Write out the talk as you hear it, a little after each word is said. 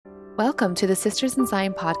Welcome to the Sisters in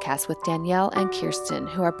Zion podcast with Danielle and Kirsten,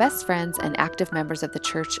 who are best friends and active members of the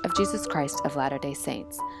Church of Jesus Christ of Latter-day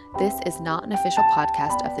Saints. This is not an official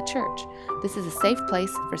podcast of the church. This is a safe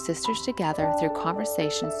place for sisters to gather through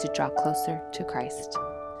conversations to draw closer to Christ.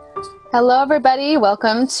 Hello, everybody.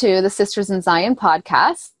 Welcome to the Sisters in Zion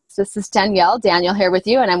podcast. This is Danielle here with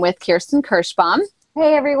you, and I'm with Kirsten Kirschbaum.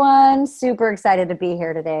 Hey, everyone. Super excited to be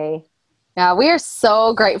here today. Yeah, we are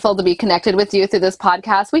so grateful to be connected with you through this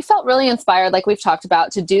podcast. We felt really inspired, like we've talked about,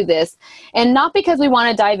 to do this. And not because we want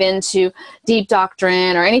to dive into deep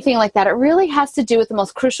doctrine or anything like that. It really has to do with the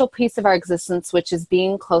most crucial piece of our existence, which is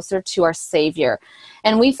being closer to our Savior.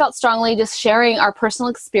 And we felt strongly just sharing our personal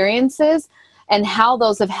experiences and how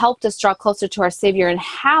those have helped us draw closer to our Savior and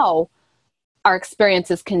how our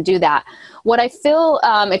experiences can do that. What I feel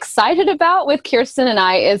excited about with Kirsten and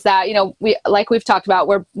I is that, we've talked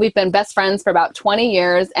about, we've been best friends for about 20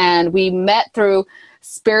 years, and we met through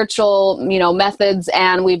spiritual, methods,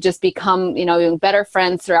 and we've just become, better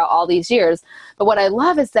friends throughout all these years. But what I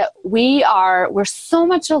love is that we're so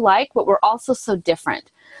much alike, but we're also so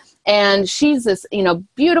different. And she's this,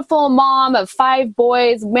 beautiful mom of 5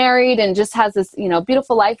 boys, married, and just has this,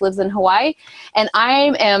 beautiful life, lives in Hawaii. And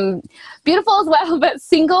I am beautiful as well, but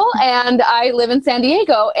single, and I live in San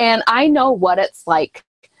Diego. And I know what it's like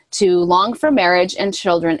to long for marriage and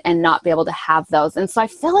children and not be able to have those. And so I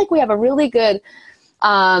feel like we have a really good,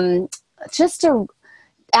 aspect.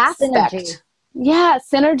 Synergy. Yeah,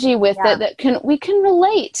 synergy with it that we can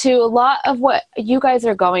relate to a lot of what you guys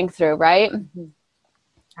are going through, right? Mm-hmm.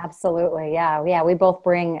 Absolutely. Yeah. We both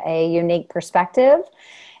bring a unique perspective,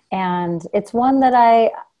 and it's one that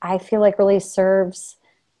I feel like really serves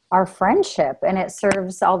our friendship, and it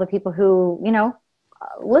serves all the people who,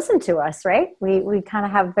 listen to us, right? We kind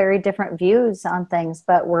of have very different views on things,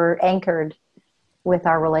 but we're anchored with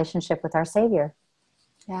our relationship with our Savior.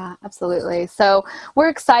 Yeah, absolutely. So we're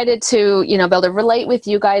excited to, be able to relate with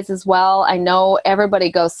you guys as well. I know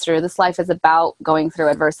everybody goes through, this life is about going through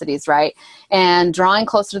adversities, right? And drawing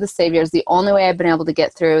closer to the Savior is the only way I've been able to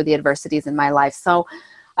get through the adversities in my life. So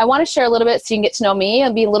I want to share a little bit so you can get to know me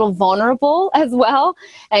and be a little vulnerable as well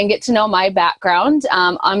and get to know my background.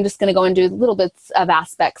 I'm just going to go and do little bits of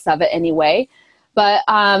aspects of it anyway. But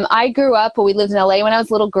I grew up, we lived in LA when I was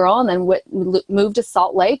a little girl, and then moved to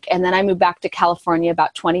Salt Lake. And then I moved back to California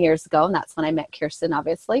about 20 years ago. And that's when I met Kirsten,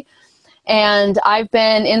 obviously. And I've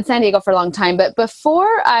been in San Diego for a long time. But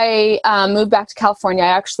before I moved back to California, I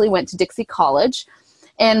actually went to Dixie College.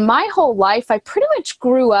 And my whole life, I pretty much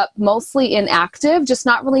grew up mostly inactive, just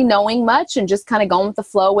not really knowing much and just kind of going with the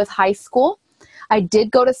flow with high school. I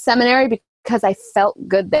did go to seminary because I felt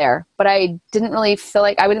good there, but I didn't really feel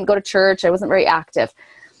like I wouldn't go to church. I wasn't very active.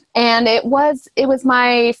 And it was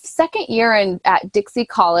my second year at Dixie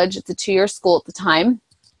College. It's a 2-year school at the time.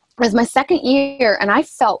 It was my second year, and I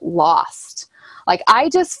felt lost. Like I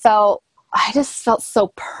just felt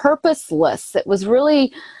so purposeless. It was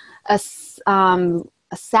really a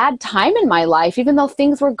sad time in my life, even though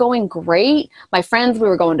things were going great. My friends, we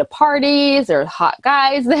were going to parties, there were hot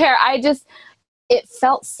guys there. It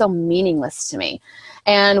felt so meaningless to me.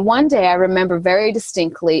 And one day I remember very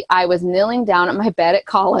distinctly, I was kneeling down at my bed at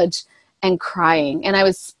college and crying. And I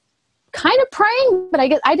was kind of praying, but I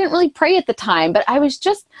guess I didn't really pray at the time, but I was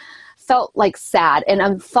just felt like sad. And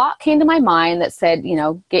a thought came to my mind that said,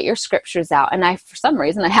 get your scriptures out. And for some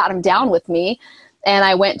reason, I had them down with me. And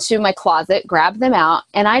I went to my closet, grabbed them out,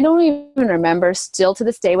 and I don't even remember still to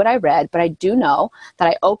this day what I read, but I do know that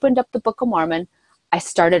I opened up the Book of Mormon. I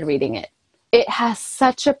started reading it. It has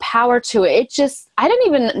such a power to it. I didn't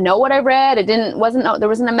even know what I read. There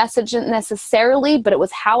wasn't a message necessarily, but it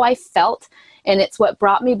was how I felt. And it's what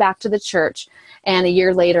brought me back to the church. And a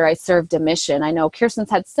year later, I served a mission. I know Kirsten's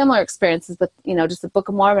had similar experiences with, just the Book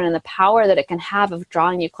of Mormon and the power that it can have of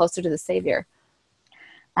drawing you closer to the Savior.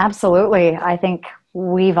 Absolutely. I think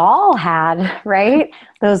we've all had, right?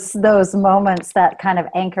 Those moments that kind of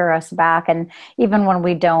anchor us back. And even when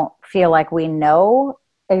we don't feel like we know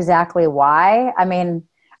exactly why. I mean,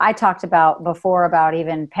 I talked about before about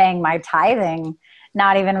even paying my tithing,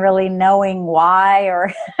 not even really knowing why,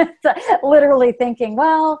 or literally thinking,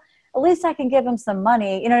 well, at least I can give him some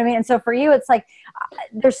money. You know what I mean? And so for you, it's like,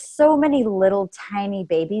 there's so many little tiny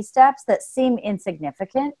baby steps that seem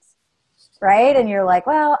insignificant, right? And you're like,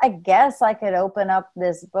 well, I guess I could open up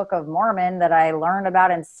this Book of Mormon that I learned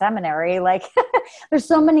about in seminary. Like there's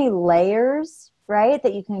so many layers, right,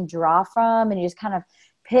 that you can draw from, and you just kind of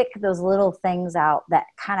pick those little things out that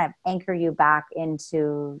kind of anchor you back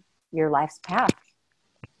into your life's path.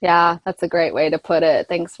 Yeah, that's a great way to put it.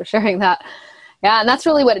 Thanks for sharing that. Yeah, and that's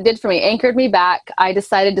really what it did for me. Anchored me back. I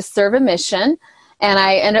decided to serve a mission. And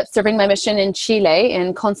I ended up serving my mission in Chile,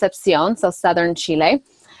 in Concepcion, so southern Chile.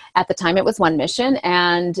 At the time, it was one mission,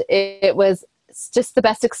 and it was just the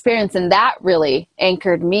best experience. And that really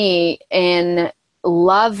anchored me in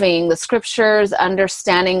loving the scriptures,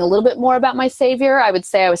 understanding a little bit more about my Savior. I would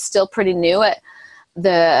say I was still pretty new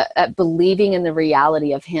at believing in the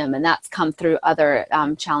reality of him. And that's come through other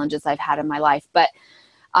challenges I've had in my life. But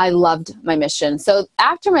I loved my mission. So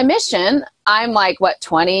after my mission, I'm like,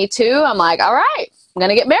 22? I'm like, all right, I'm going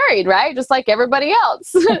to get married, right? Just like everybody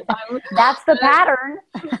else. That's the pattern.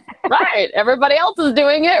 Right. Everybody else is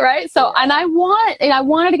doing it, right? So, and I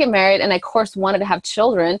wanted to get married, and I, of course, wanted to have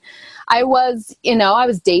children. I was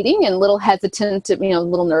dating and a little hesitant, a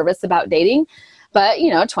little nervous about dating. But,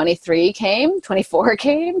 23 came, 24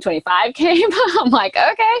 came, 25 came. I'm like,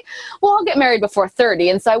 okay, well, I'll get married before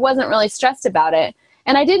 30. And so I wasn't really stressed about it.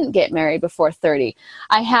 And I didn't get married before 30.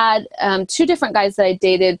 I had 2 different guys that I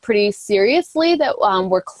dated pretty seriously that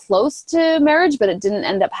were close to marriage, but it didn't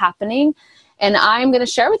end up happening. And I'm going to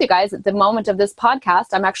share with you guys at the moment of this podcast,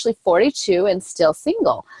 I'm actually 42 and still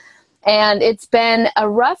single. And it's been a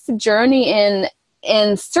rough journey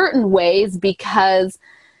in certain ways, because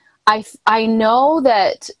I know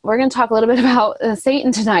that we're going to talk a little bit about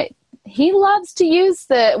Satan tonight. He loves to use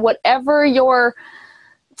whatever your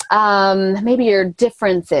maybe your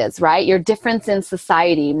difference is, right? Your difference in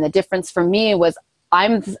society. And the difference for me was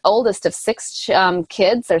I'm the oldest of 6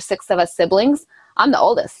 kids. There's 6 of us siblings. I'm the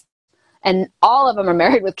oldest. And all of them are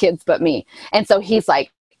married with kids but me. And so he's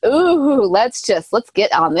like, ooh, let's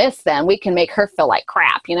get on this then. We can make her feel like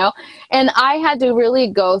crap, And I had to really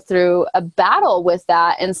go through a battle with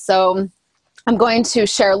that. And so I'm going to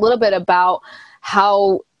share a little bit about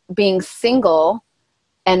how being single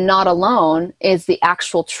and not alone is the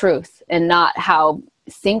actual truth, and not how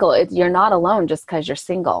you're not alone just because you're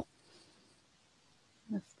single.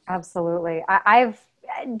 Absolutely.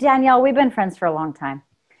 Danielle, we've been friends for a long time,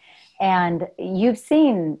 and you've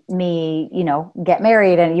seen me, get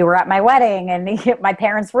married, and you were at my wedding, and my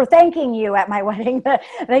parents were thanking you at my wedding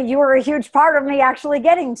that you were a huge part of me actually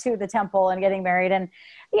getting to the temple and getting married. And,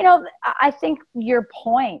 I think your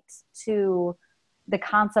point to the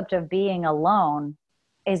concept of being alone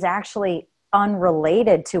is actually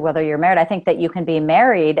unrelated to whether you're married. I think that you can be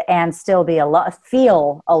married and still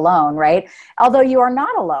feel alone, right? Although you are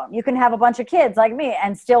not alone. You can have a bunch of kids like me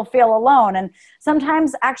and still feel alone, and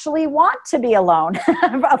sometimes actually want to be alone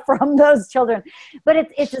from those children. But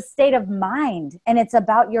it's a state of mind, and it's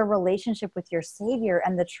about your relationship with your Savior.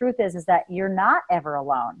 And the truth is that you're not ever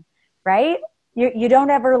alone, right? You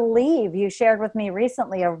don't ever leave. You shared with me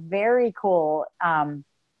recently a very cool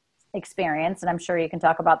experience, and I'm sure you can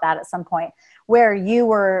talk about that at some point, where you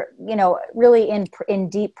were, really in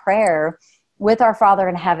deep prayer with our Father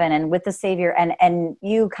in heaven and with the Savior, and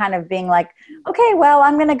you kind of being like, okay, well,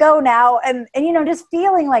 I'm going to go now. And just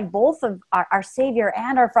feeling like both of our Savior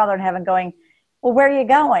and our Father in heaven going, well, where are you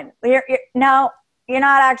going? No, you're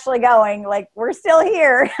not actually going. Like, we're still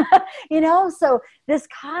here, So this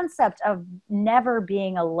concept of never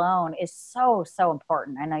being alone is so, so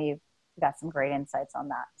important. I know you've got some great insights on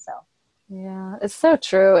that. So yeah, it's so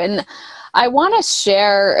true. And I want to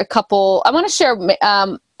share a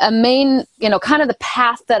main, kind of the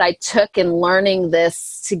path that I took in learning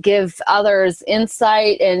this, to give others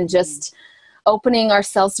insight and just opening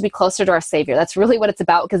ourselves to be closer to our Savior. That's really what it's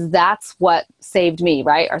about, because that's what saved me,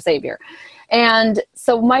 right? Our Savior. And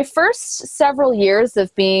so my first several years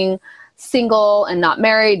of being single and not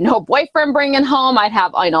married, no boyfriend bringing home, I'd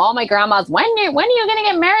have, all my grandmas, when are you going to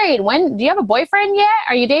get married? When do you have a boyfriend yet?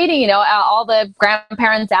 Are you dating? All the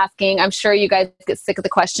grandparents asking. I'm sure you guys get sick of the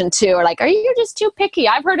question too, or like, are you just too picky?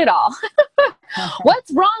 I've heard it all.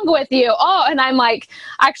 What's wrong with you? Oh, and I'm like,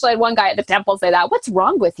 actually I had one guy at the temple say that, what's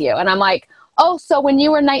wrong with you? And I'm like, oh, so when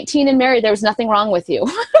you were 19 and married, there was nothing wrong with you.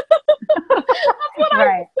 That's what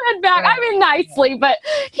I said back. Right. I mean, nicely, but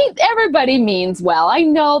everybody means well. I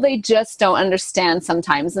know they just don't understand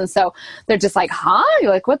sometimes. And so they're just like, huh?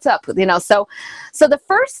 You're like, what's up? So the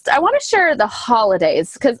first, I want to share the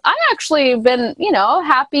holidays, because I actually been,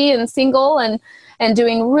 happy and single and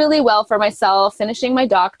doing really well for myself, finishing my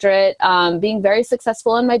doctorate, being very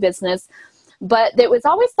successful in my business. But it was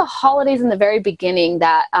always the holidays in the very beginning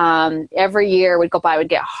that every year would go by, would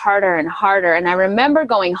get harder and harder. And I remember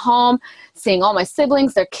going home, seeing all my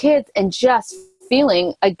siblings, their kids, and just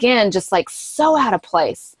feeling, again, just like so out of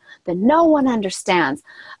place, that no one understands,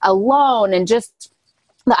 alone, and just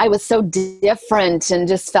that I was so different and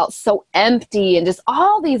just felt so empty, and just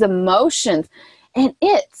all these emotions. And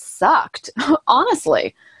it sucked,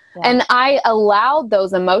 honestly. Yeah. And I allowed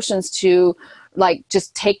those emotions to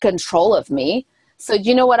just take control of me. So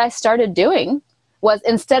you know what I started doing? was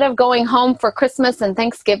instead of going home for Christmas and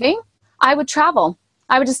Thanksgiving, I would travel.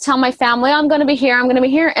 I would just tell my family, I'm going to be here, I'm going to be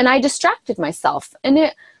here. And I distracted myself. And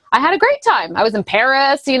I had a great time. I was in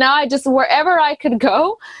Paris, I just, wherever I could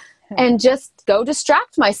go and just go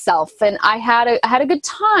distract myself. And I had a good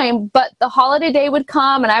time, but the holiday day would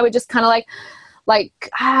come and I would just kind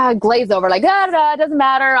of glaze over, it doesn't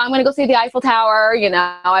matter. I'm going to go see the Eiffel Tower.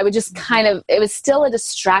 I would just it was still a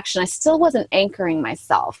distraction. I still wasn't anchoring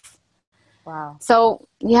myself. Wow. So,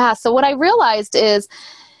 yeah. So what I realized is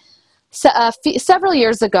several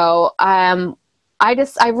years ago, I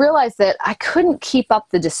realized that I couldn't keep up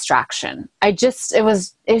the distraction. It just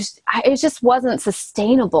wasn't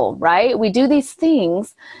sustainable, right? We do these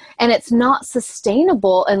things and it's not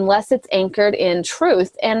sustainable unless it's anchored in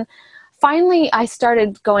truth. And finally, I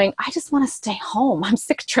started going, I just want to stay home. I'm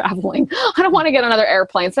sick of traveling. I don't want to get another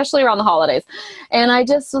airplane, especially around the holidays. And I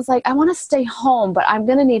just was like, I want to stay home, but I'm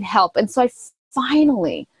going to need help. And so I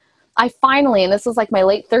finally, and this was like my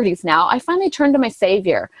late 30s now, I finally turned to my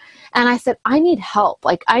Savior and I said, I need help.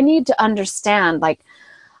 I need to understand,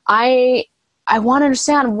 I want to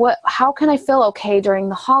understand how can I feel okay during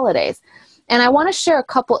the holidays? And I want to share a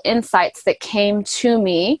couple insights that came to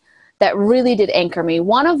me that really did anchor me.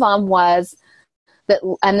 One of them was that,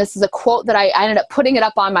 and this is a quote that I ended up putting it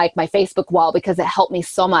up on my Facebook wall because it helped me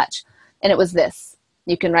so much. And it was this.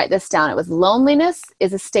 You can write this down. It was, loneliness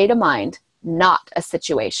is a state of mind, not a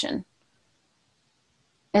situation.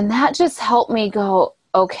 And that just helped me go,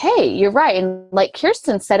 okay, you're right. And like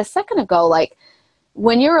Kirsten said a second ago,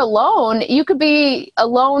 when you're alone, you could be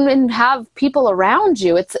alone and have people around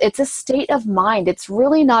you. It's a state of mind. It's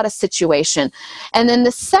really not a situation. And then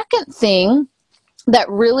the second thing that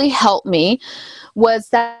really helped me was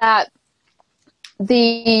that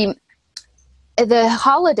the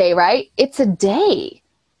holiday, right? It's a day.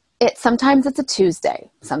 Sometimes it's a Tuesday.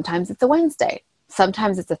 Sometimes it's a Wednesday.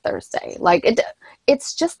 Sometimes it's a Thursday.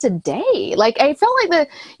 It's just a day. I felt like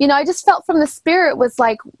I just felt from the Spirit was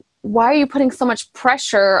like, why are you putting so much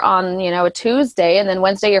pressure on, a Tuesday and then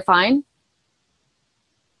Wednesday you're fine?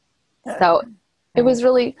 So it was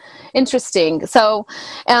really interesting. So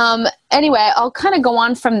anyway, I'll kind of go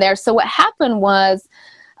on from there. So what happened was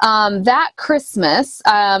that Christmas,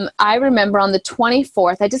 I remember on the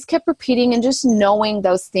 24th, I just kept repeating and just knowing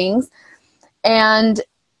those things. And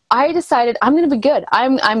I decided I'm going to be good.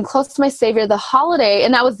 I'm close to my Savior. The holiday,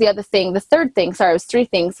 and that was the other thing. The third thing, sorry, it was three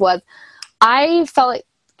things, was I felt like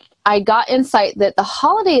I got insight that the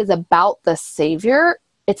holiday is about the Savior.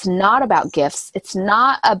 It's not about gifts. It's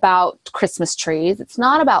not about Christmas trees. It's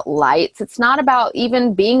not about lights. It's not about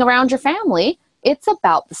even being around your family. It's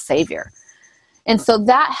about the Savior. And so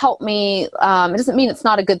that helped me. It doesn't mean it's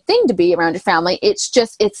not a good thing to be around your family.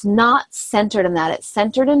 It's not centered in that. It's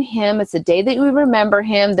centered in Him. It's a day that we remember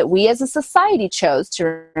Him, that we as a society chose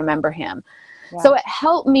to remember Him. Yeah. So it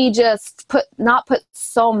helped me just not put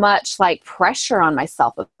so much pressure on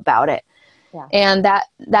myself about it. Yeah. And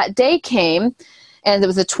that day came, and it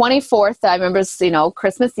was the 24th. I remember,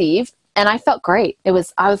 Christmas Eve, and I felt great. I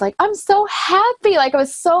was like, I'm so happy. I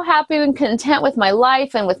was so happy and content with my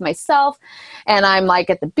life and with myself. And I'm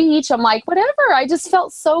at the beach. I'm like, whatever. I just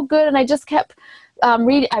felt so good. And I just kept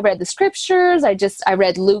reading. I read the scriptures. I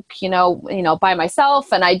read Luke, by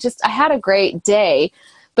myself. And I had a great day.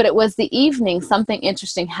 But it was the evening, something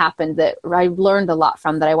interesting happened that I learned a lot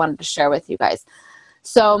from that I wanted to share with you guys.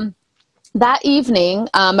 So that evening,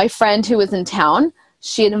 my friend who was in town,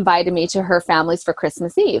 she had invited me to her family's for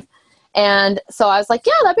Christmas Eve. And so I was like,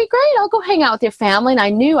 yeah, that'd be great. I'll go hang out with your family. And I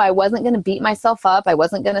knew I wasn't going to beat myself up. I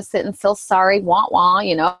wasn't going to sit and feel sorry,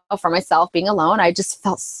 for myself being alone. I just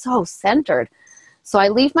felt so centered. So I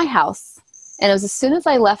leave my house. And it was as soon as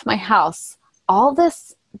I left my house, all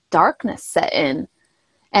this darkness set in.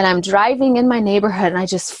 And I'm driving in my neighborhood, and I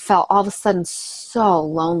just felt all of a sudden so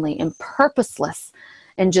lonely and purposeless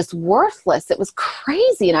and just worthless. It was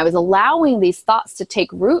crazy. And I was allowing these thoughts to take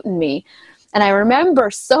root in me. And I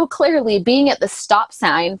remember so clearly being at the stop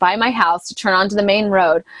sign by my house to turn onto the main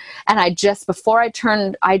road. And before I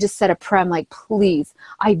turned, I just said a prayer. I'm like, please,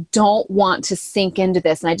 I don't want to sink into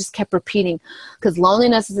this. And I just kept repeating, because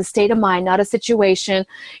loneliness is a state of mind, not a situation.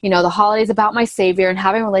 The holidays about my Savior and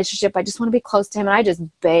having a relationship. I just want to be close to Him. And I just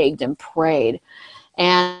begged and prayed.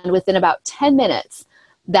 And within about 10 minutes,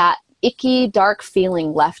 that icky, dark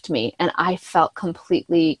feeling left me. And I felt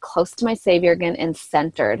completely close to my Savior again and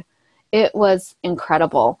centered. It was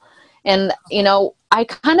incredible. And, I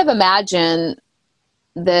kind of imagine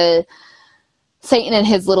the Satan and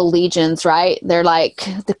his little legions, right? They're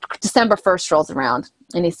December 1st rolls around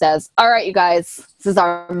and he says, all right, you guys, this is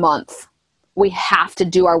our month. we have to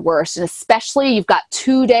do our worst. And especially you've got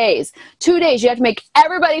 2 days. 2 days, you have to make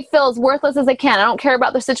everybody feel as worthless as they can. I don't care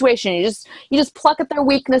about their situation. You just pluck at their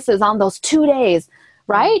weaknesses on those 2 days,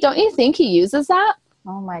 right? Don't you think he uses that?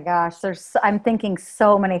 Oh my gosh, I'm thinking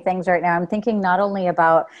so many things right now. I'm thinking not only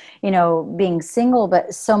about, being single,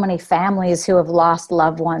 but so many families who have lost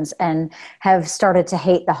loved ones and have started to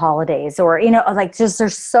hate the holidays, or, like, just,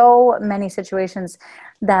 there's so many situations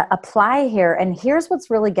that apply here. And here's what's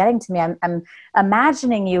really getting to me. I'm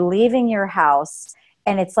imagining you leaving your house,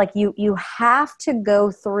 and it's like you have to go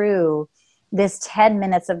through this 10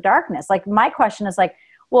 minutes of darkness. Like, my question is like,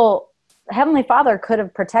 well, Heavenly Father could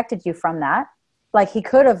have protected you from that. Like, he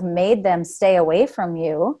could have made them stay away from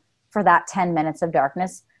you for that 10 minutes of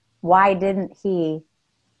darkness. Why didn't he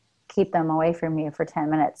keep them away from you for 10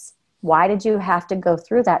 minutes? Why did you have to go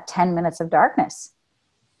through that 10 minutes of darkness?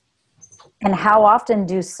 And how often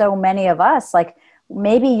do so many of us, like,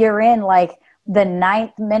 maybe you're in like the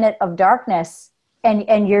 9th minute of darkness,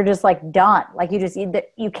 and you're just like done. Like,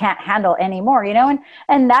 you can't handle anymore,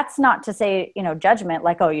 and that's not to say, judgment,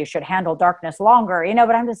 like, oh, you should handle darkness longer,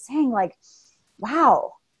 but I'm just saying, like,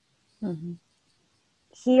 wow,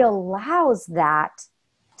 he allows that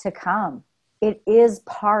to come. It is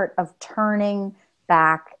part of turning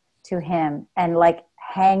back to him and like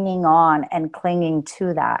hanging on and clinging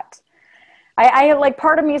to that. I like,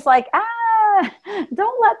 part of me is like,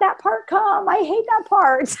 don't let that part come. I hate that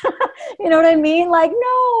part. You know what I mean? Like,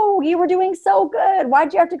 no, you were doing so good.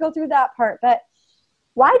 Why'd you have to go through that part? But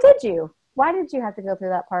why did you have to go through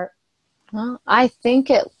that part? Well, I think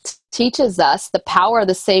it teaches us the power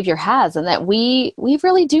the Savior has, and that we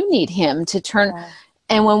really do need him to turn. Yeah.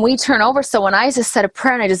 And when we turn over, so when I just said a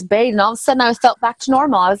prayer and I just bathed, and all of a sudden I felt back to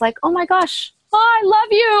normal. I was like, oh my gosh, I love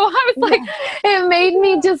you. I was like, it made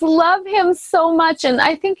me just love him so much. And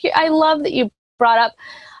I think I love that you brought up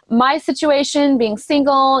my situation, being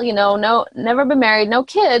single, no, never been married, no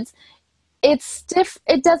kids.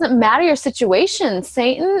 It doesn't matter your situation.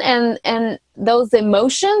 Satan and those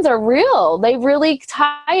emotions are real. They really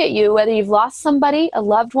tie at you, whether you've lost somebody, a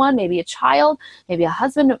loved one, maybe a child, maybe a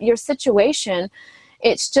husband, your situation.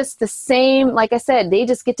 It's just the same. Like I said, they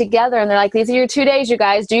just get together and they're like, these are your 2 days, you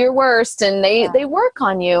guys, do your worst. And they work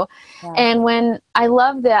on you. Yeah. And when I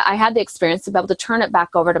love that I had the experience to be able to turn it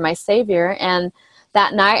back over to my Savior. And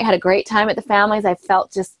that night I had a great time at the families. I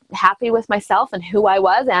felt just happy with myself and who I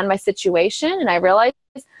was and my situation. And I realized,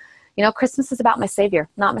 Christmas is about my Savior,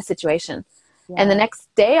 not my situation. Yeah. And the next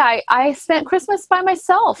day I spent Christmas by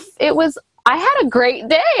myself. I had a great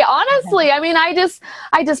day, honestly. I mean, I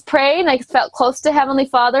just prayed, and I felt close to Heavenly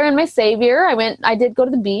Father and my Savior. I did go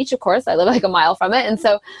to the beach, of course. I live like a mile from it. And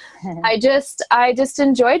so I just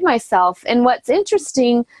enjoyed myself. And what's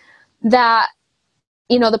interesting that,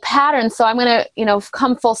 the pattern, so I'm going to,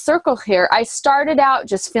 come full circle here. I started out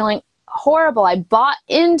just feeling horrible. I bought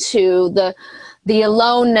into the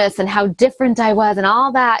aloneness and how different I was and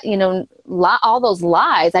all that, all those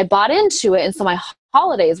lies. I bought into it. And so my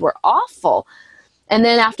holidays were awful. And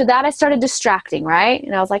then after that, I started distracting, right?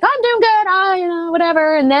 And I was like, I'm doing good,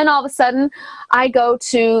 whatever. And then all of a sudden, I go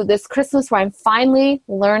to this Christmas where I'm finally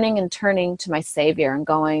learning and turning to my Savior and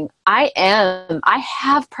going, I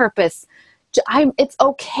have purpose. It's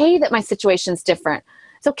okay that my situation's different.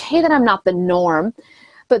 It's okay that I'm not the norm.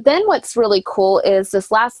 But then what's really cool is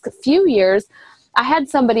this last few years, I had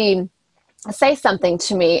somebody say something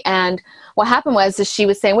to me, and what happened was she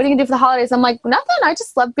was saying, what are you gonna do for the holidays? I'm like, nothing. I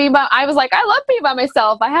just love being I love being by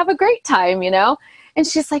myself. I have a great time, And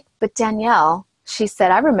she's like, but Danielle, she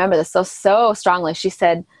said, I remember this so strongly. She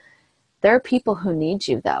said, there are people who need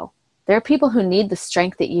you, though. There are people who need the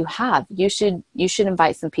strength that you have. You should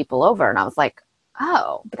invite some people over. And I was like,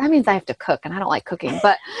 oh, but that means I have to cook, and I don't like cooking.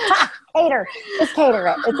 But cater, just cater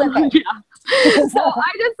it. It's okay. Yeah. So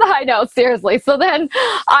I know, seriously. So then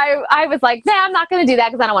I was like, nah, I'm not going to do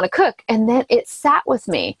that because I don't want to cook. And then it sat with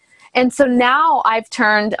me. And so now I've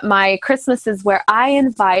turned my Christmases where I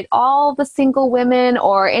invite all the single women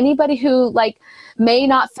or anybody who may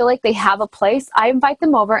not feel like they have a place. I invite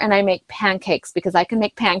them over and I make pancakes because I can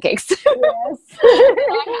make pancakes. Yes.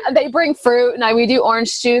 They bring fruit and we do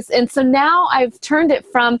orange juice. And so now I've turned it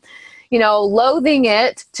from, loathing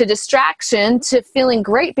it to distraction to feeling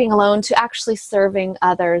great being alone to actually serving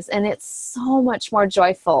others. And it's so much more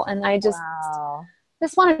joyful. And I just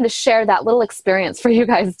wanted to share that little experience for you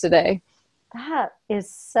guys today. That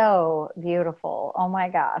is so beautiful. Oh my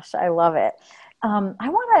gosh. I love it. I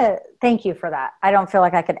want to thank you for that. I don't feel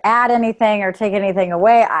like I could add anything or take anything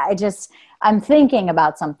away. I'm thinking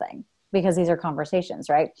about something because these are conversations,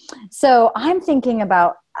 right? So I'm thinking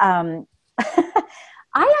about,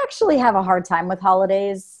 I actually have a hard time with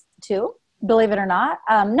holidays too. believe it or not.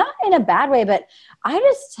 Not in a bad way, but I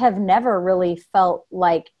just have never really felt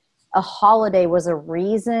like a holiday was a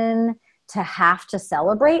reason to have to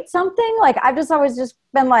celebrate something. Like I've just always just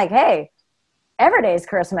been like, hey, every day is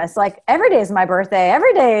Christmas. Like every day is my birthday.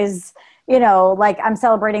 Every day is, like I'm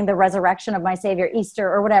celebrating the resurrection of my Savior, Easter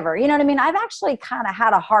or whatever. You know what I mean? I've actually kind of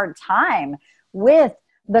had a hard time with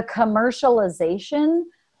the commercialization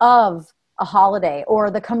of a holiday or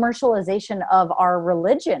the commercialization of our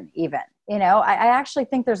religion even. I actually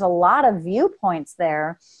think there's a lot of viewpoints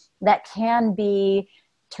there that can be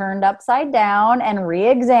turned upside down and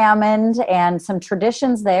re-examined, and some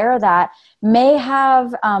traditions there that may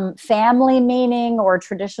have family meaning or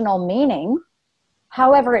traditional meaning.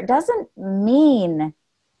 However, it doesn't mean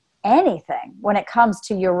anything when it comes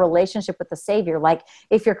to your relationship with the Savior. Like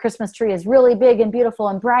if your Christmas tree is really big and beautiful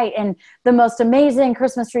and bright and the most amazing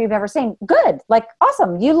Christmas tree you've ever seen, good, like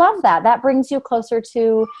awesome, you love that. That brings you closer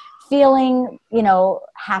to feeling,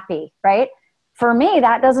 happy, right? For me,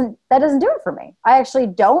 that doesn't do it for me. I actually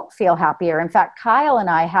don't feel happier. In fact, Kyle and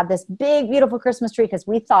I had this big, beautiful Christmas tree because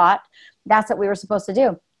we thought that's what we were supposed to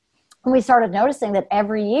do. And we started noticing that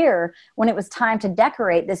every year when it was time to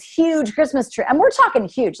decorate this huge Christmas tree, and we're talking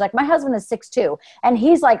huge, like my husband is 6'2", and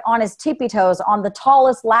he's like on his tippy toes on the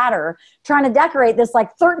tallest ladder trying to decorate this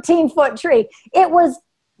like 13-foot tree. It was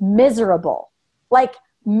miserable, like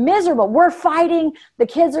miserable. We're fighting. The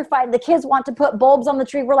kids are fighting. The kids want to put bulbs on the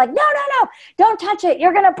tree. We're like, no, don't touch it.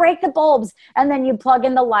 You're going to break the bulbs. And then you plug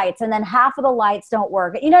in the lights and then half of the lights don't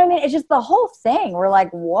work. You know what I mean? It's just the whole thing. We're like,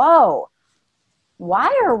 whoa.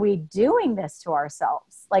 Why are we doing this to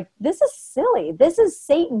ourselves? Like, this is silly. This is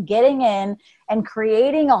Satan getting in and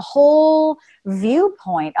creating a whole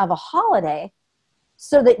viewpoint of a holiday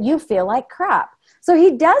so that you feel like crap. So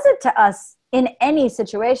he does it to us in any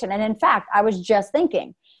situation. And in fact, I was just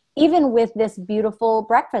thinking, even with this beautiful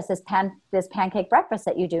breakfast, this pancake breakfast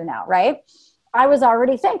that you do now, right? I was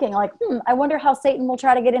already thinking like, I wonder how Satan will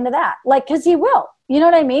try to get into that. Like, cause he will, you know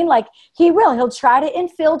what I mean? Like he'll try to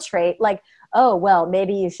infiltrate, like, oh, well,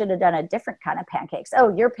 maybe you should have done a different kind of pancakes.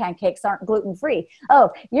 Oh, your pancakes aren't gluten-free. Oh,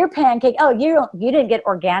 your pancake. Oh, you didn't get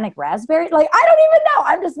organic raspberry. Like, I don't even know.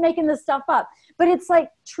 I'm just making this stuff up. But it's like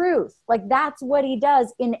truth. Like that's what he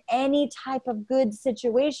does in any type of good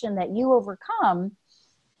situation that you overcome.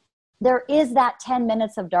 There is that 10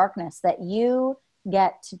 minutes of darkness that you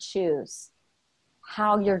get to choose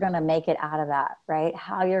how you're going to make it out of that, right?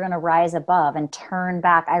 How you're going to rise above and turn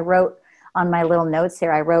back. I wrote on my little notes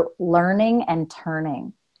here, I wrote learning and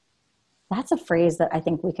turning. That's a phrase that I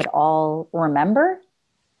think we could all remember,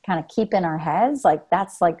 kind of keep in our heads. Like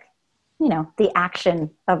that's like, the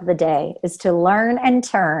action of the day is to learn and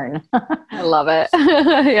turn. I love it.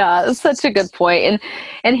 Yeah, it's such a good point.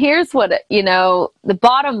 And here's what, the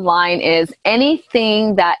bottom line is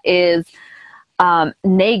anything that is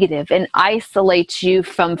negative and isolates you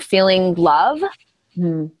from feeling love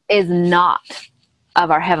is not of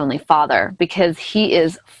our Heavenly Father, because He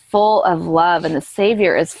is full of love, and the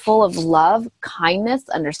Savior is full of love, kindness,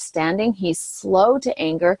 understanding. He's slow to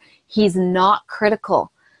anger. He's not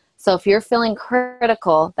critical. So if you're feeling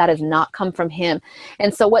critical, that has not come from Him.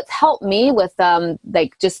 And so what's helped me with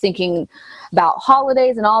like just thinking about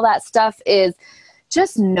holidays and all that stuff is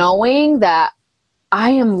just knowing that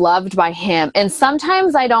I am loved by Him. And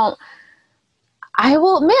sometimes I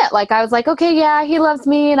will admit, like, I was like, okay, yeah, He loves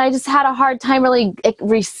me. And I just had a hard time really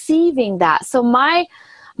receiving that. So my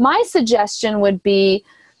suggestion would be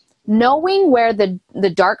knowing where the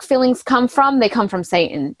dark feelings come from. They come from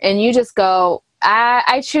Satan. And you just go,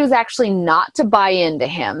 I choose actually not to buy into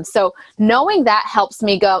him. So knowing that helps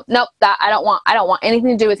me go, nope, that I don't want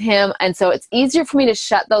anything to do with him. And so it's easier for me to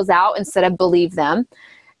shut those out instead of believe them.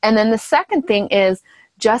 And then the second thing is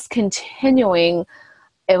just continuing,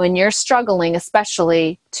 and when you're struggling,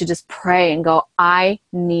 especially, to just pray and go, I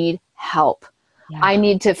need help. Yeah. I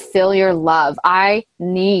need to feel your love. I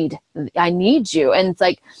need you. And it's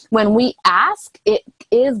like when we ask, it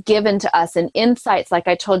is given to us, and insights, like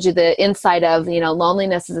I told you, the insight of,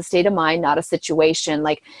 loneliness is a state of mind, not a situation.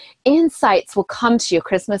 Like insights will come to you.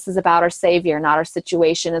 Christmas is about our Savior, not our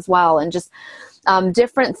situation as well. And just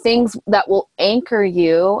different things that will anchor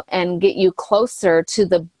you and get you closer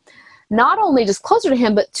to not only just closer to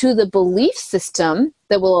him, but to the belief system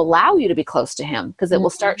that will allow you to be close to him, because it will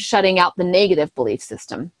start shutting out the negative belief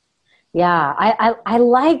system. Yeah, I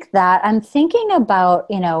like that. I'm thinking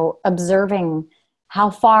about, observing how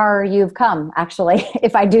far you've come, actually,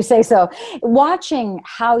 if I do say so, watching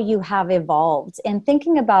how you have evolved and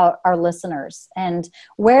thinking about our listeners and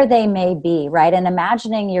where they may be, right? And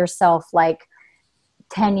imagining yourself like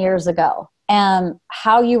 10 years ago and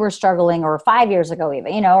how you were struggling, or 5 years ago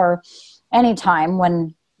even, or anytime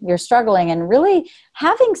when you're struggling, and really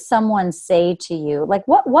having someone say to you, like,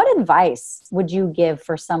 what advice would you give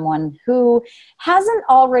for someone who hasn't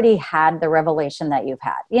already had the revelation that you've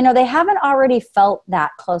had? You know, they haven't already felt that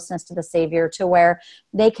closeness to the Savior to where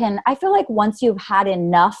they can, I feel like once you've had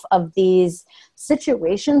enough of these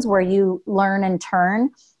situations where you learn and turn,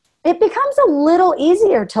 it becomes a little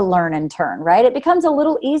easier to learn and turn, right? It becomes a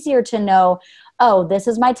little easier to know, oh, this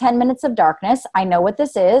is my 10 minutes of darkness. I know what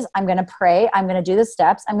this is. I'm going to pray. I'm going to do the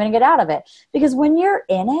steps. I'm going to get out of it. Because when you're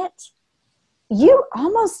in it, you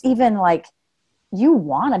almost even like, you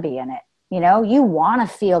want to be in it. You know, you want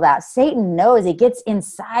to feel that. Satan knows, he gets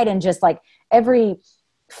inside and just like every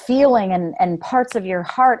feeling and parts of your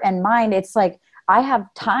heart and mind. It's like, I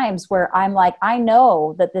have times where I'm like, I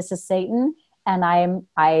know that this is Satan, and I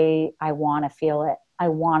want to feel it. I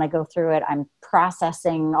want to go through it. I'm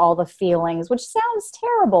processing all the feelings, which sounds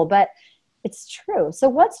terrible, but it's true. So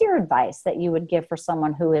what's your advice that you would give for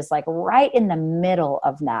someone who is like right in the middle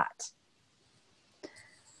of that?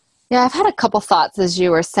 Yeah, I've had a couple thoughts as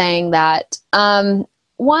you were saying that.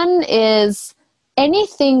 One is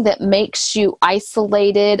anything that makes you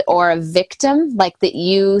isolated or a victim, like that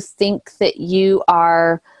you think that you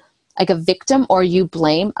are like a victim or you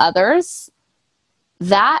blame others,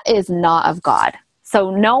 that is not of God. So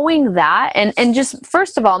knowing that, and just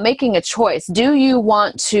first of all, making a choice. Do you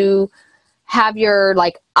want to have your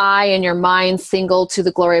like eye and your mind single to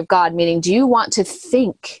the glory of God? Meaning, do you want to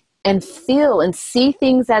think and feel and see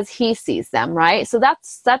things as he sees them, right? So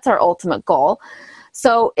that's our ultimate goal.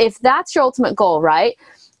 So if that's your ultimate goal, right?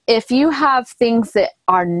 If you have things that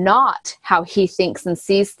are not how he thinks and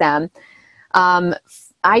sees them,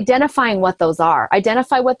 identifying what those are,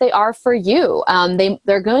 identify what they are for you.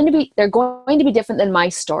 They're going to be different than my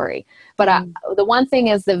story. But the one thing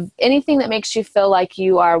is, anything that makes you feel like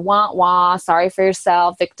you are wah, sorry for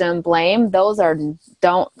yourself, victim, blame,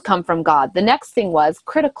 don't come from God. The next thing was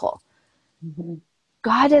critical. Mm-hmm.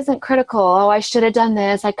 God isn't critical. Oh, I should have done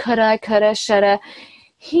this. I coulda, shoulda.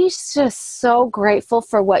 He's just so grateful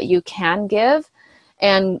for what you can give.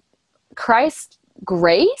 And Christ's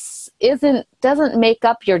grace doesn't make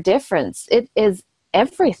up your difference. It is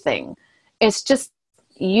everything. It's just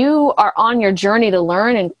you are on your journey to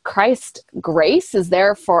learn, and Christ's grace is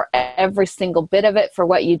there for every single bit of it, for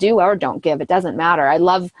what you do or don't give. It doesn't matter. I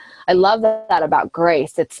love that about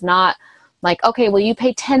grace. It's not like, okay, well, you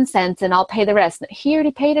pay 10 cents and I'll pay the rest. He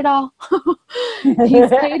already paid it all. He's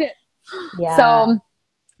paid it. Yeah. So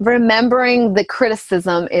remembering the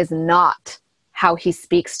criticism is not how he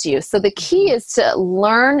speaks to you. So the key is to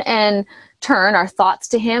learn and turn our thoughts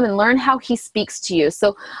to him and learn how he speaks to you.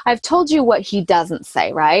 So I've told you what he doesn't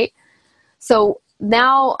say, right? So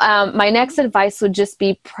now my next advice would just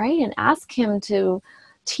be pray and ask him to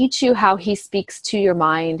teach you how he speaks to your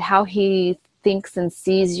mind, how he thinks and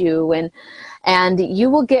sees you, and you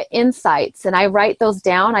will get insights. And I write those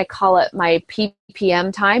down. I call it my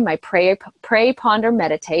PPM time, my pray, ponder,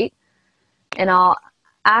 meditate. And I'll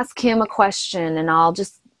ask him a question, and I'll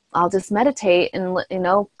just meditate and,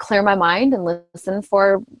 clear my mind and listen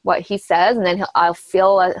for what he says. And then I'll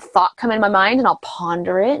feel a thought come in my mind, and I'll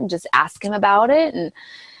ponder it and just ask him about it.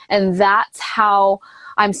 And that's how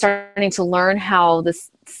I'm starting to learn how the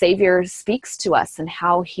Savior speaks to us and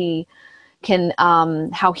how he can,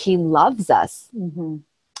 how he loves us. Mm-hmm.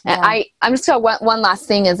 Yeah. And I'm just going to, one last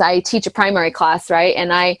thing is I teach a primary class, right?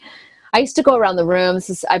 And I used to go around the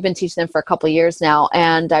rooms. I've been teaching them for a couple of years now.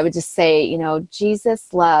 And I would just say,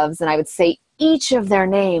 Jesus loves, and I would say each of their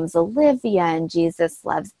names, Olivia, and Jesus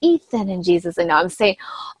loves Ethan, and Jesus. And I'm saying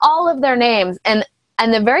all of their names. And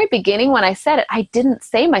the very beginning, when I said it, I didn't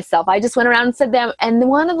say myself. I just went around and said them. And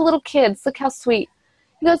one of the little kids, look how sweet.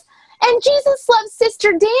 He goes, and Jesus loves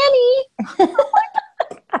Sister Danny.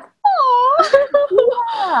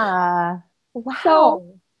 Yeah. Wow.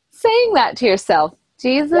 So saying that to yourself,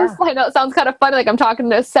 Jesus, yeah. I know it sounds kind of funny, like I'm talking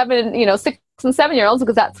to 6 and 7-year-olds,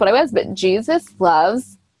 because that's what I was, but Jesus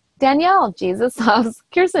loves Danielle. Jesus loves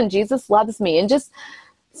Kirsten. Jesus loves me. And just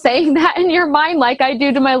saying that in your mind like I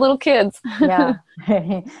do to my little kids. Yeah.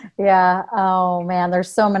 Yeah. Oh, man,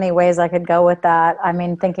 there's so many ways I could go with that. I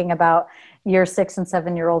mean, thinking about your 6 and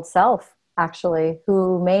 7-year-old self, actually,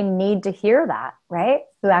 who may need to hear that, right?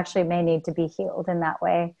 Who actually may need to be healed in that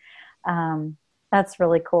way. That's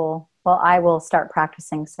really cool. Well, I will start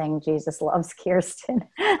practicing saying Jesus loves Kirsten.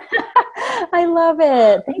 I love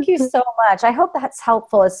it. Thank you so much. I hope that's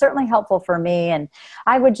helpful. It's certainly helpful for me. And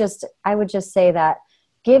I would just say that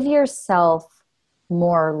give yourself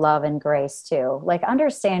more love and grace too. Like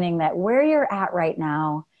understanding that where you're at right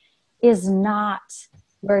now is not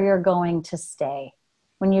where you're going to stay.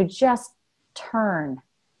 When you just turn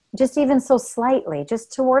just even so slightly,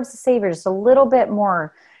 just towards the Savior, just a little bit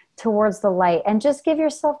more towards the light, and just give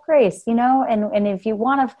yourself grace, and if you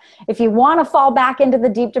want to fall back into the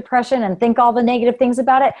deep depression and think all the negative things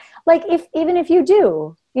about it, like even if you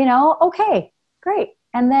do, okay, great.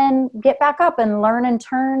 And then get back up and learn and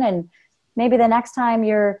turn. And maybe the next time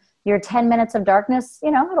your 10 minutes of darkness,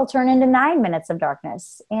 it'll turn into 9 minutes of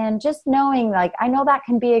darkness. And just knowing, like, I know that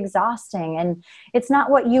can be exhausting, and it's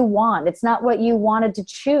not what you want. It's not what you wanted to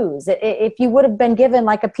choose. If you would have been given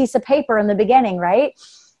like a piece of paper in the beginning, right?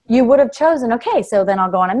 You would have chosen, okay, so then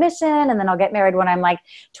I'll go on a mission, and then I'll get married when I'm like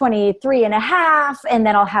 23 and a half, and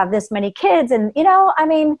then I'll have this many kids. And,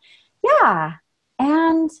 yeah.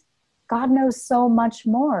 And God knows so much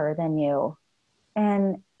more than you.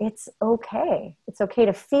 And it's okay. It's okay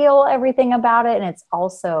to feel everything about it. And it's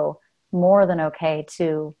also more than okay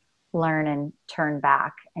to learn and turn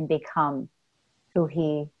back and become who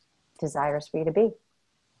He desires for you to be.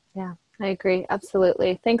 Yeah, I agree.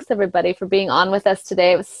 Absolutely. Thanks everybody for being on with us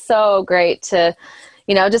today. It was so great to,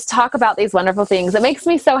 just talk about these wonderful things. It makes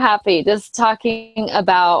me so happy just talking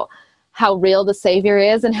about how real the Savior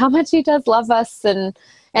is and how much He does love us, and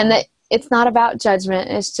that it's not about judgment.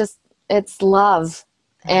 It's love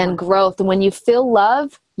and growth. And when you feel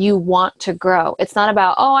love, you want to grow. It's not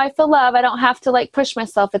about, oh, I feel love, I don't have to like push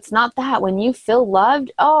myself. It's not that. When you feel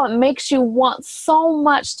loved, it makes you want so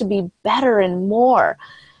much to be better and more.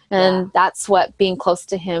 And that's what being close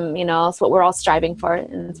to Him, it's what we're all striving for,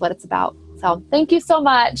 and it's what it's about. So thank you so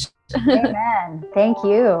much. Amen. Thank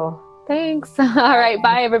you. Thanks. All right.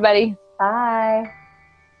 Bye, everybody. Bye.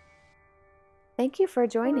 Thank you for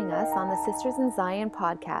joining us on the Sisters in Zion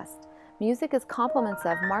podcast. Music is Compliments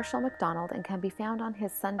of Marshall McDonald and can be found on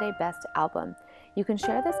his Sunday Best album. You can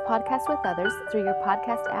share this podcast with others through your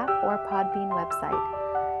podcast app or Podbean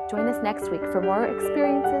website. Join us next week for more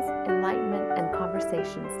experiences, enlightenment, and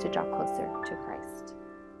conversations to draw closer to Christ.